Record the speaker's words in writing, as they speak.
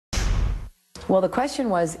Well, the question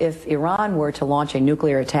was, if Iran were to launch a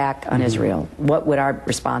nuclear attack on Israel, what would our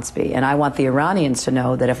response be? And I want the Iranians to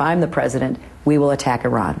know that if I'm the president, we will attack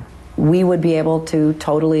Iran. We would be able to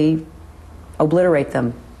totally obliterate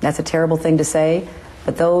them. That's a terrible thing to say,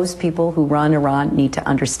 but those people who run Iran need to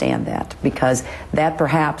understand that, because that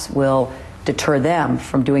perhaps will deter them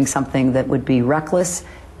from doing something that would be reckless,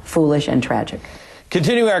 foolish, and tragic.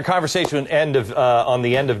 Continuing our conversation on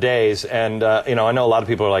the end of days, and I know a lot of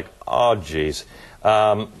people are like, oh, geez.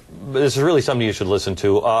 This is really something you should listen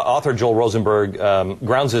to. Author Joel Rosenberg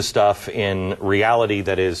grounds his stuff in reality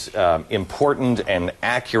that is important and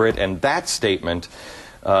accurate, and that statement,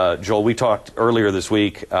 Joel, we talked earlier this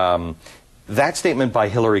week, that statement by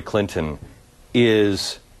Hillary Clinton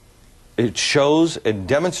it shows and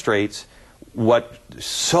demonstrates what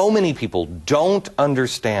so many people don't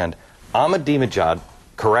understand. Ahmadinejad,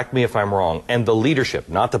 correct me if I'm wrong, and the leadership,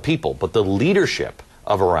 not the people, but the leadership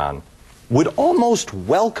of Iran, would almost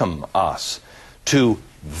welcome us to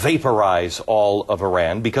vaporize all of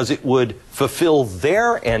Iran, because it would fulfill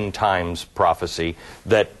their end times prophecy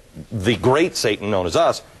that the great Satan, known as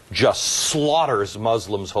us, just slaughters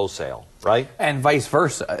Muslims wholesale, right? And vice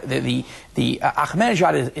versa. The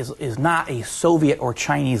Ahmadinejad is not a Soviet or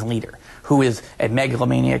Chinese leader who is a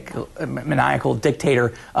maniacal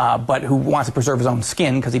dictator, but who wants to preserve his own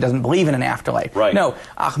skin because he doesn't believe in an afterlife. Right. No,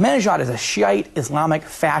 Ahmadinejad is a Shiite Islamic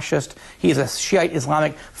fascist. He is a Shiite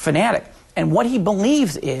Islamic fanatic. And what he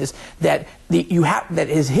believes is that that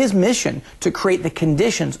is his mission to create the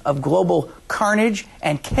conditions of global carnage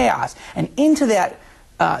and chaos. And into that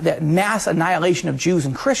mass annihilation of Jews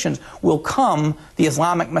and Christians will come the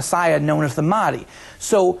Islamic Messiah known as the Mahdi.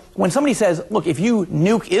 So when somebody says, look, if you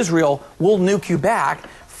nuke Israel, we'll nuke you back,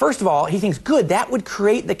 first of all, he thinks, good, that would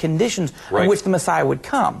create the conditions in which the Messiah would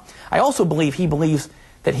come. I also believe he believes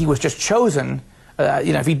that he was just chosen.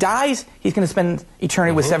 If he dies, he's going to spend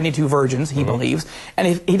eternity with 72 virgins, he believes.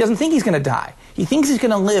 And he doesn't think he's going to die. He thinks he's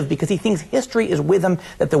going to live because he thinks history is with him,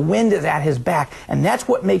 that the wind is at his back. And that's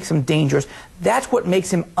what makes him dangerous. That's what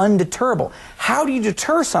makes him undeterrable. How do you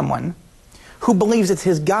deter someone who believes it's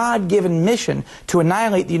his God-given mission to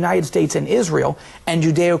annihilate the United States and Israel and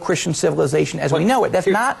Judeo-Christian civilization as we know it? That's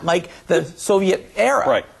not like the Soviet era.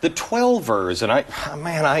 Right. The 12ers, and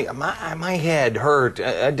my head hurt.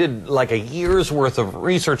 I did like a year's worth of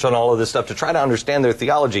research on all of this stuff to try to understand their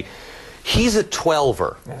theology. He's a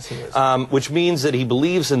 12er, yes, he is. Which means that he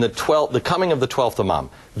believes in the coming of the 12th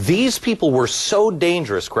Imam. These people were so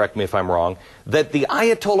dangerous, correct me if I'm wrong, that the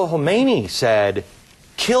Ayatollah Khomeini said,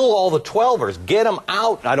 kill all the 12ers, get them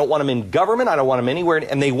out. I don't want them in government. I don't want them anywhere.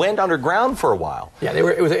 And they went underground for a while. Yeah,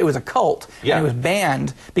 it was a cult. Yeah. And it was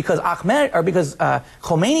banned because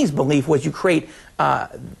Khomeini's belief was you create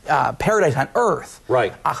paradise on earth.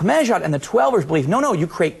 Right. Ahmadinejad and the 12ers believe, no, you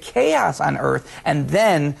create chaos on earth and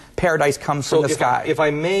then paradise comes from the sky. If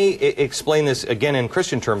I may explain this again in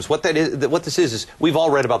Christian terms, what this is we've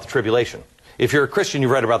all read about the tribulation. If you're a Christian,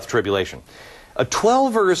 you've read about the tribulation. A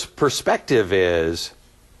 12ers perspective is,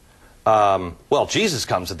 well, Jesus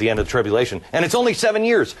comes at the end of the tribulation, and it's only 7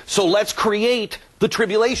 years, so let's create the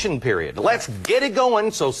tribulation period. Let's get it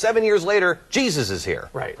going, so 7 years later, Jesus is here.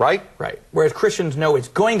 Right. Right? Right. Whereas Christians know it's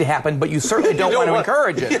going to happen, but you certainly don't want to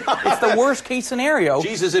encourage it. Yeah. It's the worst case scenario.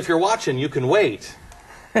 Jesus, if you're watching, you can wait.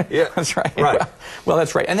 Yeah, that's right. Right. Well,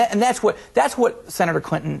 that's right, and that's what Senator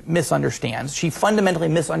Clinton misunderstands. She fundamentally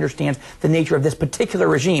misunderstands the nature of this particular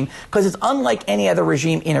regime because it's unlike any other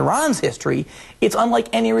regime in Iran's history. It's unlike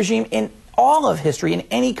any regime in all of history in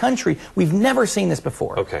any country. We've never seen this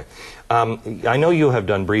before. Okay, I know you have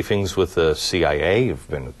done briefings with the CIA. You've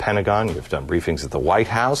been with the Pentagon. You've done briefings at the White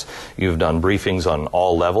House. You've done briefings on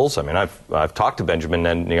all levels. I mean, I've talked to Benjamin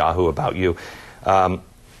Netanyahu about you.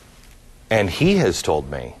 And he has told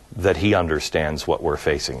me that he understands what we're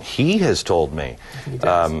facing. He has told me, he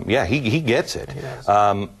gets it.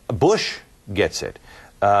 He Bush gets it.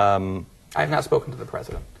 I have not spoken to the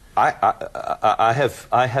president. I have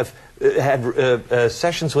had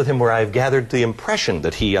sessions with him where I've gathered the impression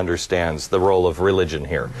that he understands the role of religion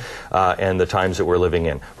here and the times that we're living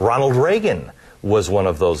in. Ronald Reagan was one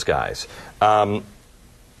of those guys. What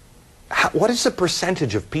is the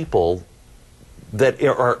percentage of people that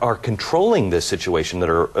are controlling this situation, that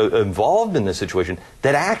are involved in this situation,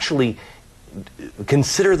 that actually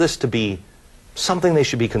consider this to be something they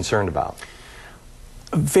should be concerned about?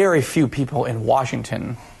 Very few people in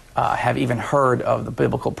Washington have even heard of the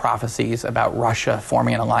biblical prophecies about Russia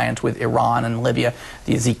forming an alliance with Iran and Libya,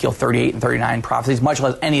 the Ezekiel 38 and 39 prophecies, much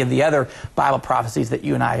less any of the other Bible prophecies that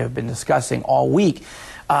you and I have been discussing all week.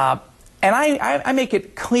 And I make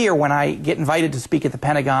it clear when I get invited to speak at the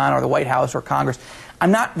Pentagon or the White House or Congress,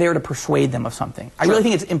 I'm not there to persuade them of something. I really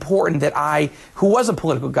think it's important that I, who was a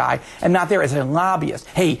political guy, am not there as a lobbyist.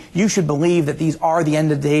 Hey, you should believe that these are the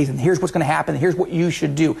end of days, and here's what's going to happen, and here's what you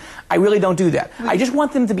should do. I really don't do that. I just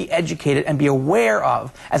want them to be educated and be aware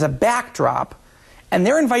of, as a backdrop, and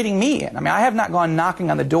they're inviting me in. I mean, I have not gone knocking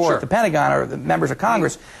on the door at the Pentagon or the members of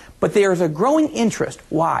Congress, but there's a growing interest.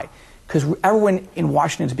 Why? Because everyone in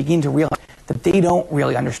Washington is beginning to realize that they don't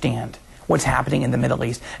really understand what's happening in the Middle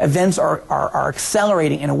East. Events are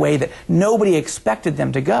accelerating in a way that nobody expected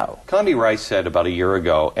them to go. Condi Rice said about a year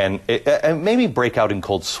ago, and it made me break out in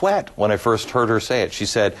cold sweat when I first heard her say it. She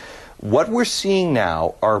said, what we're seeing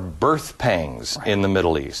now are birth pangs in the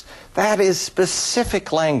Middle East. That is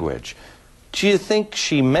specific language. Do you think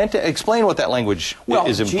she meant to explain what that language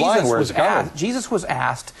is implying? Where it's going? Jesus was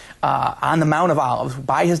asked on the Mount of Olives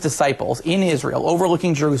by his disciples in Israel,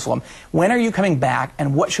 overlooking Jerusalem, when are you coming back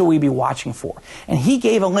and what shall we be watching for? And he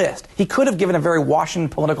gave a list. He could have given a very Washington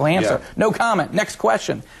political answer. No comment. Next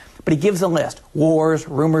question. But he gives a list. Wars,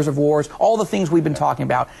 rumors of wars, all the things we've been talking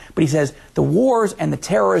about. But he says the wars and the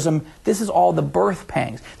terrorism, this is all the birth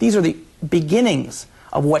pangs. These are the beginnings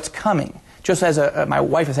of what's coming. Just as my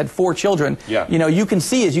wife has had 4 children, you know, you can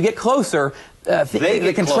see as you get closer,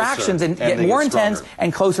 the contractions and get more intense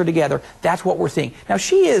and closer together. That's what we're seeing. Now,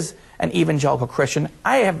 she is an evangelical Christian.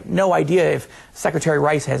 I have no idea if Secretary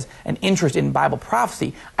Rice has an interest in Bible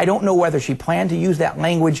prophecy. I don't know whether she planned to use that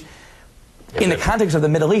language in the context of the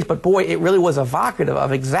Middle East, but boy, it really was evocative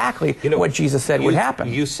of exactly what Jesus said would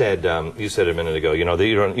happen. You said a minute ago, you know, that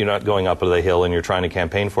you're not going up the hill and you're trying to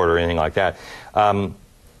campaign for it or anything like that.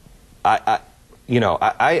 I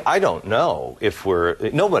don't know if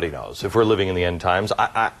nobody knows if we're living in the end times.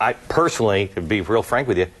 I personally, to be real frank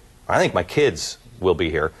with you, I think my kids will be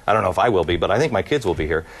here. I don't know if I will be, but I think my kids will be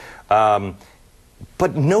here.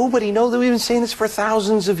 But nobody knows. We've been saying this for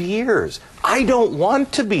thousands of years. I don't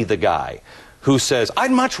want to be the guy who says,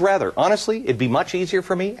 I'd much rather, honestly, it'd be much easier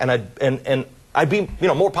for me, and I'd be, you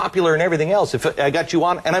know, more popular and everything else if I got you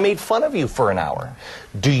on and I made fun of you for an hour.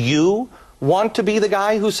 Do you want to be the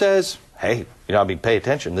guy who says, hey, you know, I mean, pay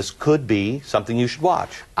attention. This could be something you should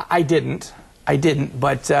watch. I didn't,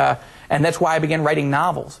 but, and that's why I began writing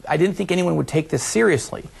novels. I didn't think anyone would take this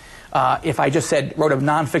seriously if I just wrote a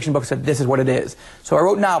nonfiction book and said, this is what it is. So I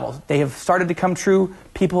wrote novels. They have started to come true.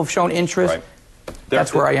 People have shown interest. Right.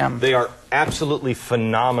 That's where I am. They are absolutely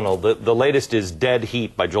phenomenal. The latest is Dead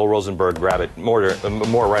Heat by Joel Rosenberg. Grab it. More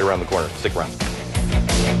right around the corner. Stick around.